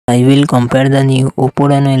I will compare the new Oppo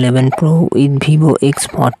Reno 11 Pro with Vivo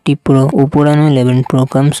X40 Pro. Oppo Reno 11 Pro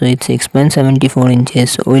comes with 6.74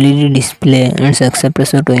 inches OLED display and success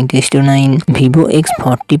ratio 20:9. Vivo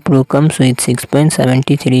X40 Pro comes with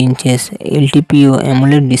 6.73 inches LTPO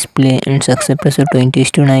AMOLED display and success ratio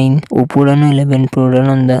 20:9. Oppo Reno 11 Pro run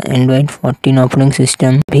on the Android 14 operating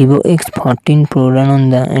system. Vivo X14 Pro run on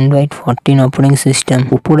the Android 14 operating system.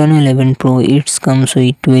 Oppo Reno 11 Pro comes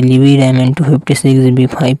with 12GB RAM and 256GB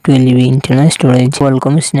 512GB internal storage.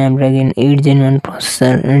 Qualcomm Snapdragon 8 Gen 1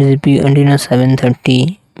 processor and GPU Adreno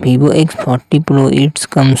 730. Vivo X40 Pro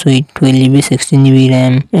comes with 12GB 16GB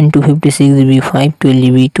RAM and 256GB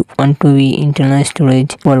 512GB 212GB internal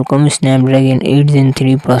storage. Qualcomm Snapdragon 8 Gen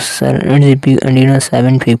 3 processor and GPU Adreno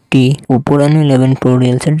 750. Oppo Reno 11 Pro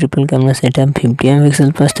real set triple camera setup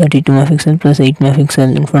 50MP plus 32MP plus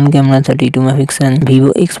 8MP and front camera 32MP.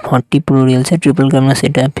 Vivo X40 Pro real set triple camera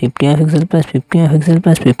setup 50MP plus 50MP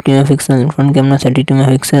plus 50MP and front camera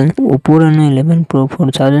 32MP. Oppo Reno 11 Pro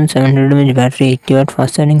 4700mAh battery 80W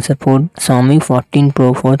fast charging support. Xiaomi 14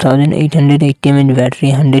 Pro 4880mAh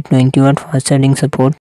battery 120W fast charging support.